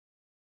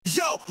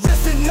Yo,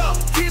 listen up,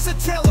 here's a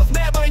tale of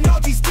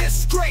Mabinogi's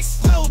disgrace.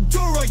 Lil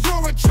Dura,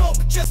 you're a joke,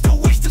 just a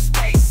waste of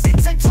space.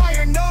 It's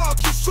entire nog,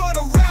 you strut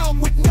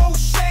around with no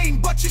shame,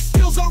 but your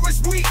skills are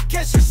as weak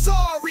as your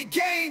sorry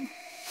game.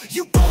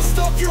 You boast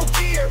of your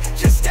gear,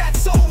 your stats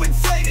so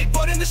inflated,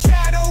 but in the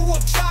shadow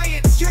of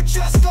giants, you're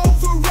just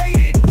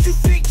overrated. You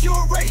think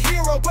you're a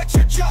hero, but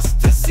you're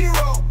just a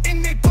zero.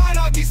 In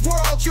Mabinogi's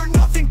world, you're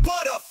nothing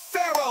but a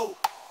pharaoh.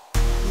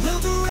 Lil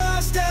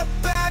Dura, step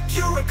back,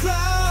 you're a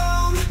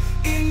clown.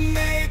 In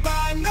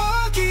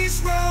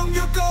Mabinogi's realm,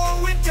 you're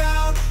going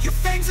down. Your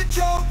fame's a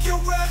joke, your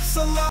reps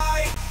a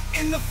lie.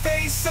 In the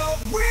face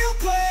of real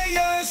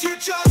players, you're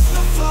just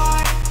a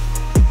fly.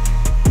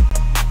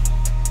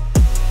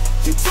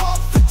 You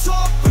talk the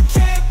talk, but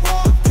can't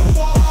walk the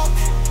walk.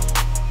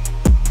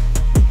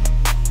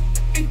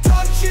 In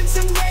dungeons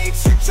and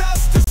raids, you're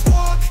just a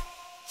squawk.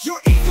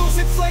 Your ego's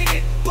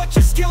inflated, but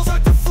your skills are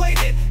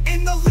deflated.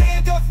 In the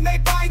land of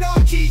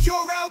Mabinogi,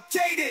 you're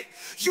outdated.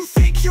 You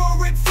think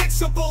you're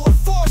invincible, a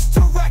force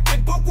to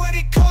reckon, but when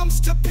it comes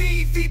to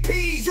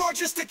PvP, you're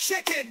just a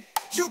chicken.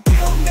 You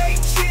build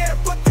nature,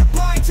 but they're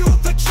blind to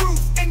the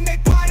truth. In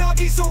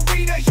Mabinogi's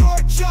arena,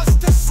 you're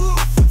just a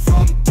sleuth.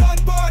 From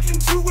Dunbarton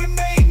to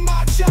Main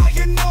Matcha,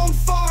 you're known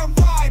far and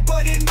wide,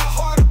 but in the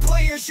heart of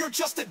players, you're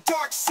just a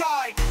dark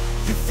side.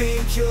 You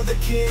think you're the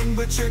king,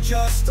 but you're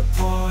just a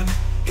pawn.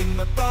 In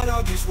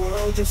Mabinogi's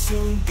world, you'll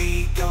soon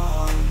be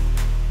gone.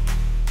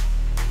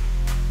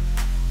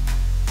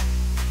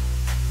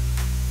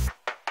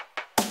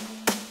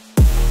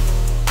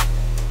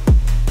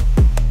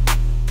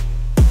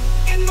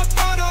 In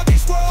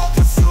Mabinogi's world,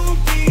 you'll soon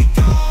be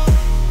gone.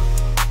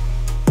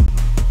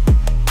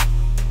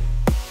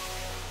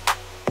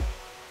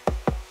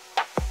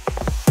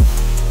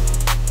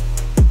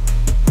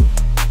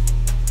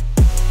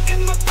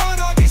 In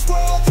Mabinogi's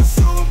world, you'll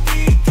soon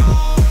be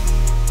gone.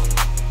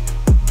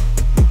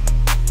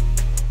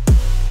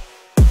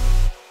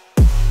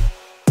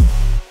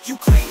 You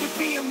claim to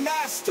be a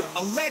master,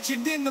 a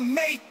legend in the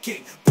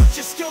making, but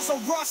your skills are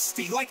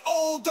rusty, like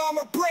old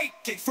armor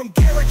breaking. From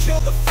Garage Hill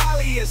to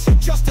Falias, you're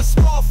just a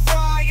small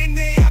fry. In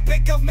the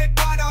epic of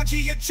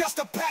Mabinogi, you're just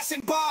a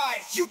passing by.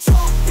 You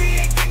talk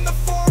big in the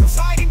forums,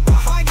 hiding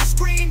behind the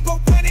screen, but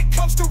when it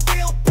comes to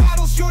real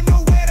battles, you're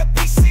nowhere to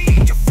be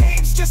seen. Your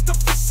fame's just a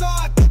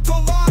facade, built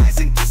on lies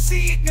and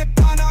deceit.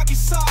 Mabinogi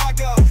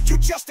saga, you're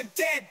just a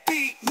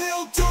deadbeat.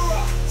 Lil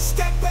Dura,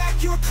 step back,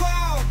 you're a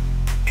clown.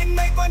 In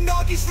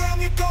Mabinogi's realm,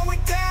 you're going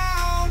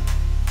down.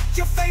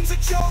 Your fame's a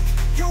joke,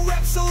 your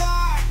reps a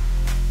lie.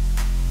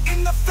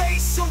 In the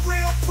face of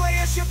real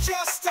players, you're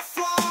just a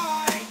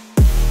fly.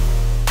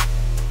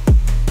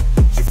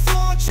 You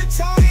flaunt your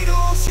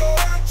titles, your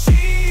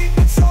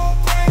achievements all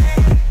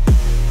grand,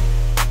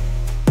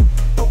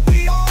 but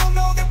we all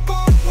know they're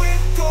bought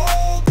with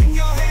gold in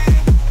your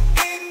hand.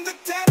 In the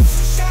depths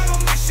of shadow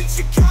missions,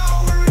 you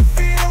cower in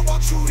fear, while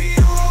true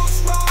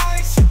heroes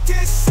rise, you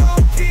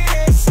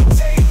disappear. So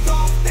take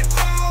off the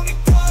crown, it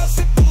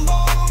doesn't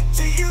belong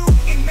to you.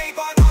 In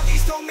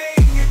Mabinogi's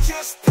domain, you're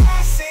just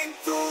passing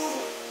through.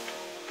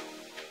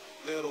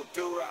 Little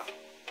Dura,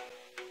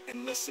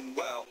 and listen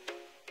well.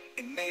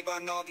 In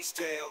Mabinogi's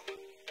tale,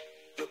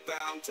 you're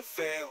bound to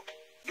fail.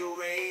 Your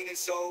reign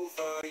is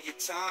over, your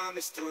time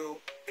is through.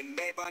 In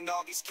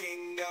Mabinogi's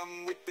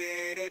kingdom with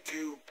bitter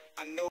dew.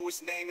 I know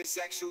his name is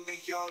actually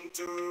Young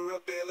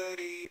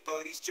Durability,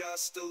 but he's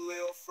just a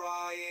little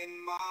fry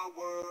in my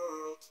world.